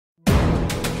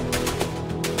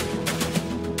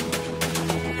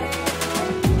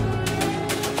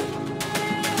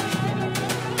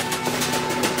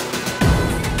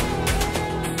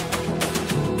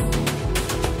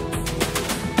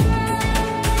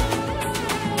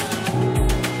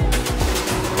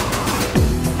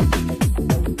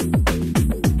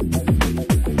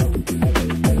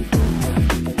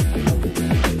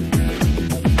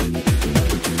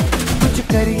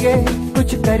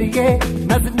करिए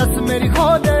नस नस मेरी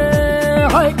खोले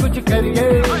हाय कुछ करिए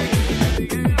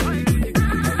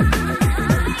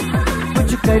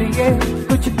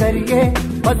कुछ करिए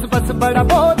बस बस बड़ा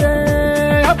बोले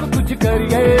अब कुछ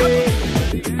करिए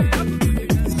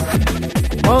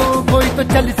ओ कोई तो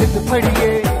चल सिद्ध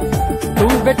फड़िए तू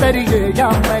बेतरिए या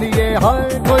मरिए हाय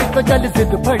कोई तो चल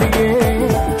सिद्ध फड़िए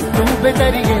तू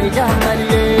बेतरिए या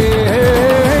मरिए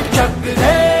चक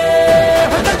दे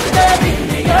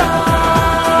India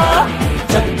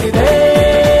Chak they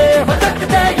India Chak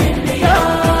they India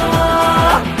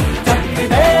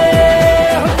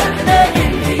Chak they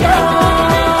India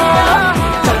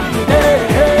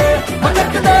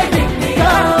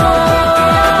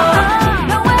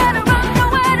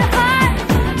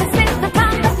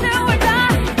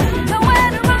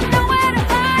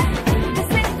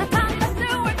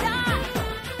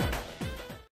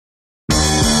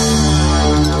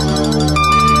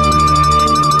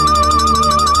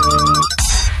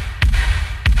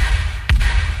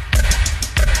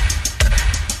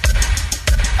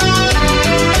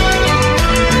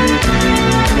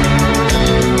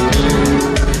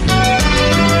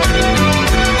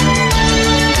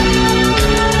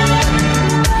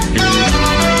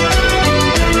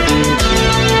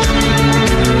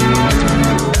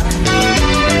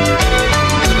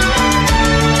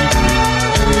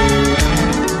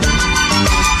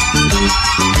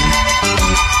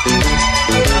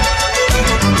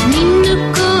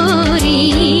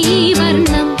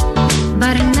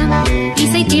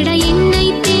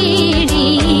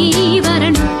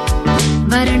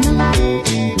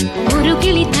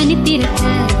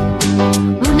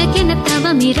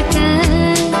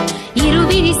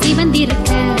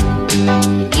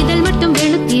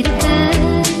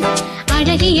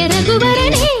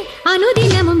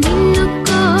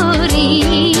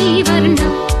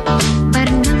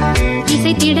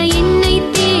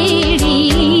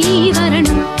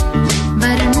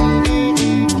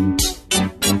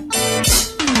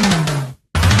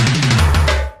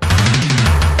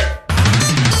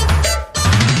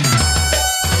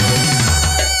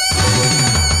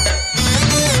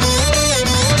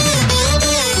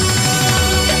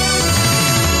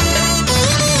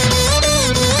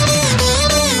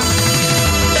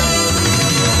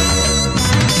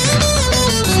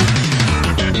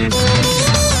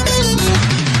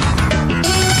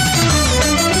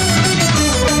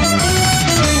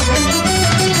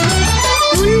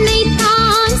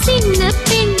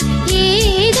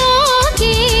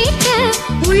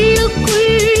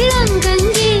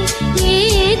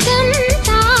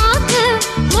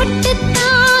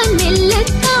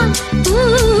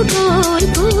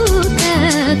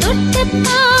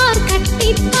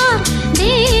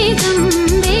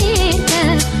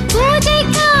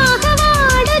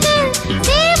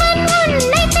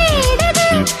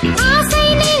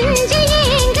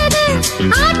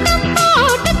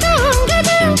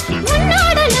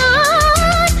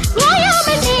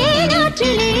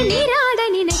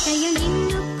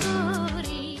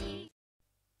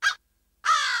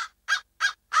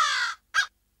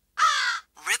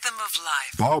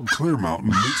Bob Clearmountain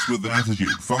meets with attitude,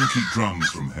 funky drums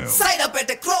from hell. Side up at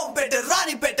the chrome, better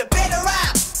Ronnie, better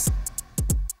rap.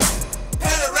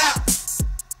 Better rap.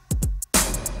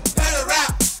 Better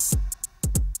rap.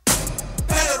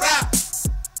 Better rap.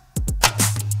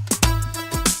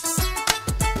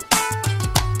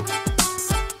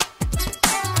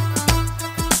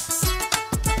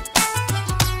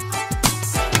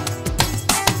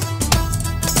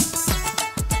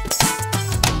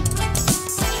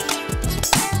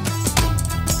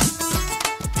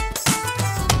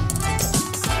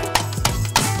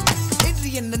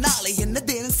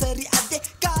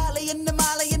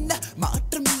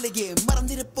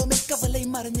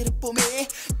 மறந்திருப்போமே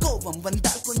கோபம்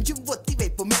வந்தால் கொஞ்சம் ஒத்தி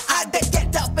வைப்போமே அட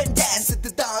get up and dance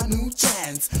இதுதான் new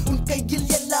chance உன் கையில்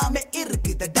எல்லாமே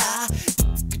இருக்குதடா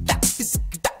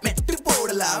மெட்டு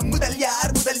போடலாம் முதல்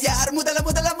யார் முதல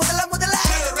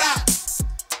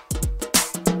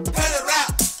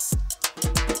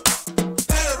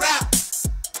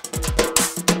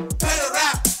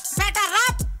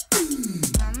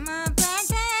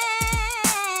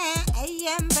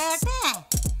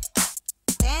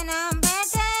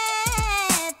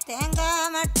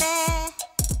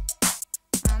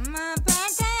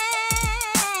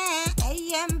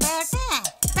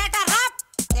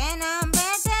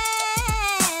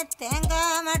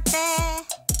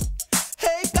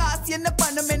என்ன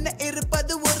பணம் என்ன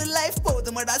இருப்பது ஒரு லைஃப்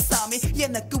போதுமடா சாமி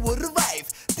எனக்கு ஒரு வைஃப்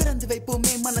திறந்து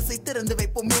வைப்போமே மனசை திறந்து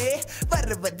வைப்போமே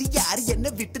வருவது யார் என்ன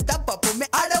விட்டுதான் பாப்போமே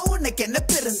அட உனக்கு என்ன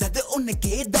பிறந்தது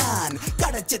உனக்கே தான்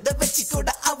கிடைச்சதை வச்சு கூட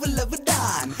அவ்வளவு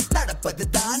தான் நடப்பது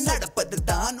தான்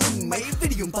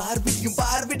விடியும் பார் விடியும்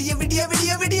பார் விடிய விடிய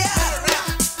விடிய விடிய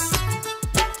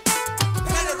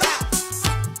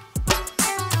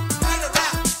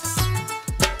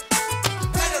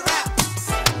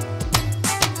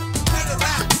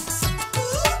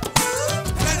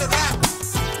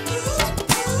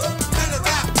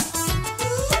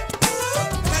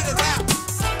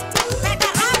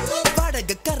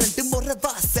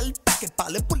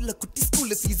புள்ள குட்டி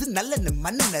ஸ்கூல் ஃபீஸ் நல்லெண்ணெய்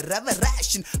மண்ணெண்ணெய் ரவை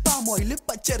ரேஷன் பாம் ஆயில்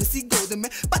பச்சரிசி கோதுமை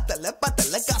பத்தல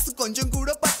பத்தல காசு கொஞ்சம்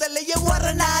கூட பத்தலையே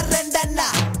ஒரணா ரெண்டண்ணா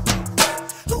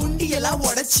உண்டியெல்லாம்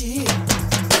உடைச்சி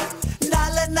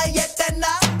நாலண்ணா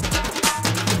எட்டண்ணா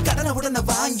கடனை உடனே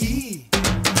வாங்கி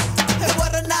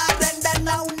ஒரணா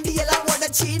ரெண்டண்ணா உண்டியெல்லாம்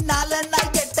உடைச்சி நாலண்ணா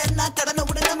எட்டண்ணா கடனை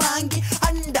உடனே வாங்கி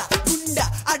அண்டா குண்டா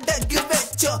அடகு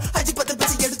வச்சோம் அஜி பத்தல்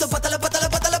பச்சு எடுத்தோம் பத்தல பத்தல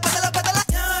பத்தல பத்தல பத்தல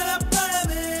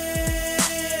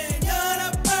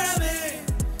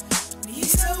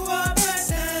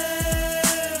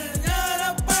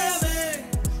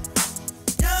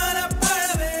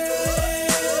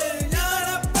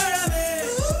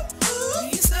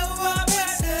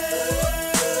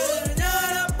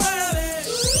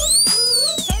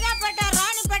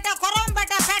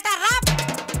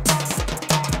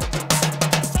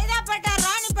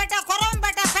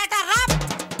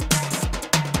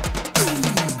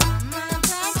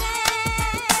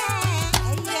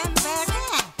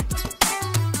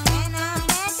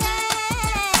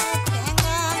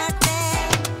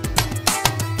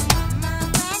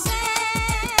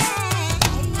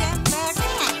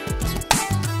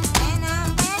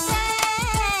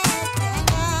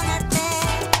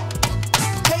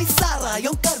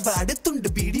கர்வாடு துண்டு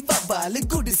பீடி வவ்வாலு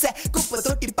குடிசை குப்பை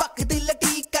தொட்டி பக்கத்துல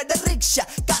டீ கடை ரிக்ஷா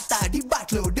காத்தாடி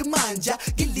பாட்லோடு மாஞ்சா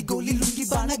கில்லி கோலி லுங்கி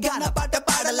பான கானா பாட்ட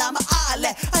பாடலாம ஆல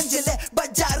அஞ்சல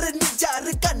பஜாரு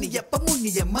நிஜாரு கண்ணியப்ப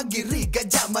முன்னியம்மா கிரி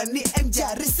கஜாமணி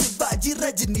எம்ஜாரு சிவாஜி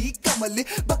ரஜினி கமல்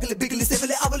பகல பிகலு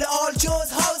செவல